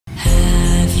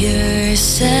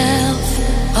yourself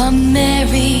a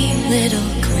merry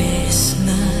little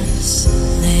Christmas.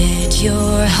 Let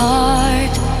your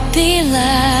heart be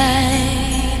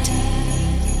light.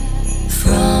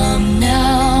 From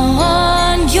now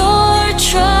on, your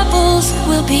troubles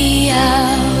will be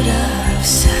out of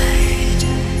sight.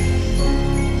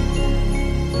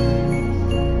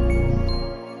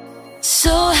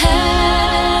 So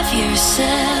have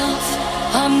yourself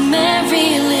a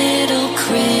merry little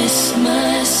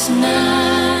Christmas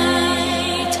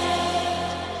night.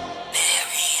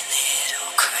 Merry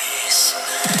little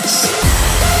Christmas.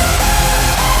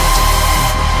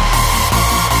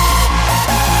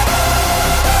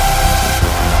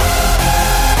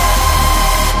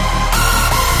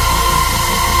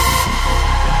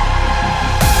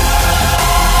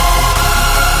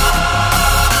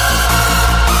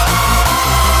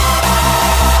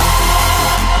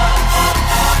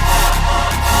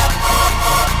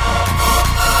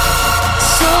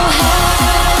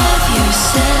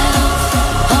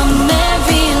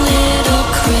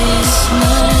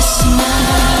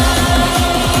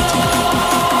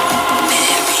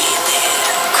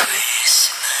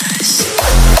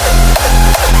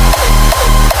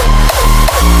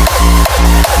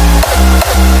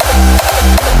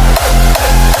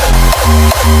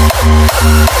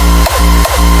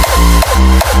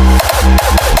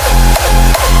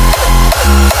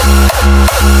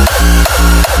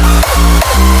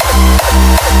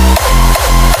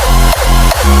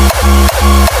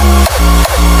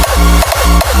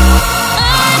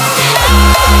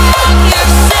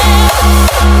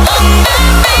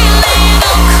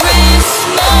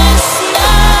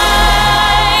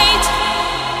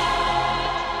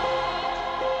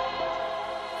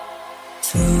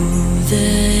 Through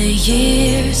the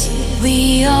years,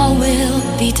 we all will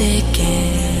be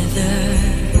together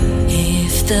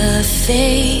if the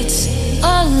fates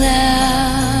allow.